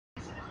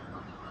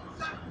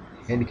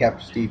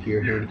Handicapper Steve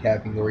here,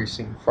 handicapping the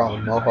racing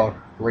from Mohawk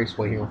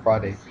Raceway here on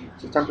Friday,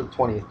 September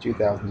 20th,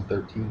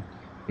 2013.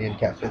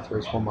 Handicap 5th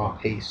race, 1 mile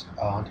pace,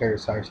 Ontario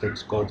Sire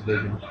Stakes Gold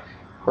Division.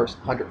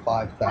 First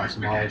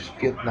 $105,000,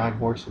 field 9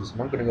 horses,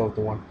 and I'm going to go with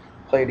the one.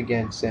 Play it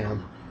again,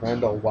 Sam.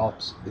 Randall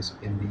Walps is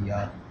in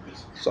the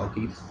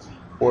sulky.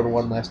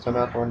 4-1 last time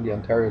out, run the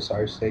Ontario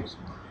Sire Stakes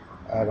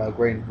at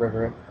Grain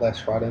River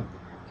last Friday.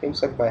 Came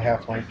second by a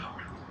half length.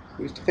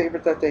 He was the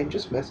favorite that day and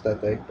just missed that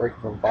day,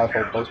 breaking from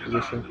 5-hole post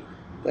position.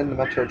 Then the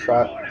Metro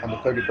Trot on the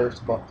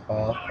 31st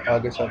of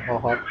August at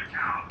Mohawk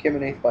came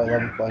in 8th by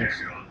 11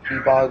 lengths. He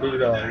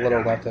bothered a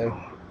little that day.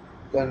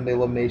 Then the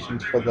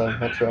eliminations for the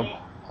Metro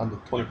on the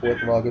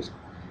 24th of August.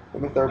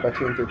 Came in 3rd by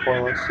 2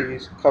 3/4 lengths.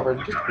 He's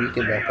covered just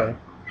weakened that day.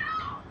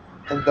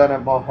 And then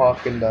at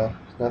Mohawk in the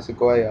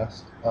Nasagoya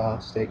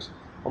Stakes,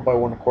 1 by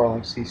 1 1/4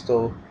 lengths. He's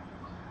still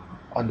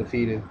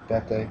undefeated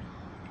that day.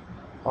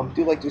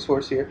 Do like this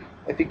horse here.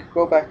 If he could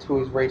go back to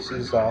his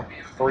races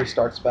 3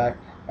 starts back,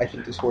 I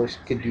think this horse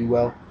could do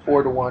well.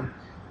 4-1.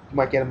 You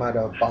might get him at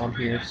a bomb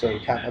here, so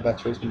count my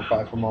bets race number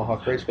 5 for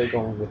Mohawk Raceway,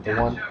 going with the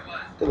 1.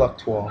 Good luck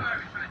to all.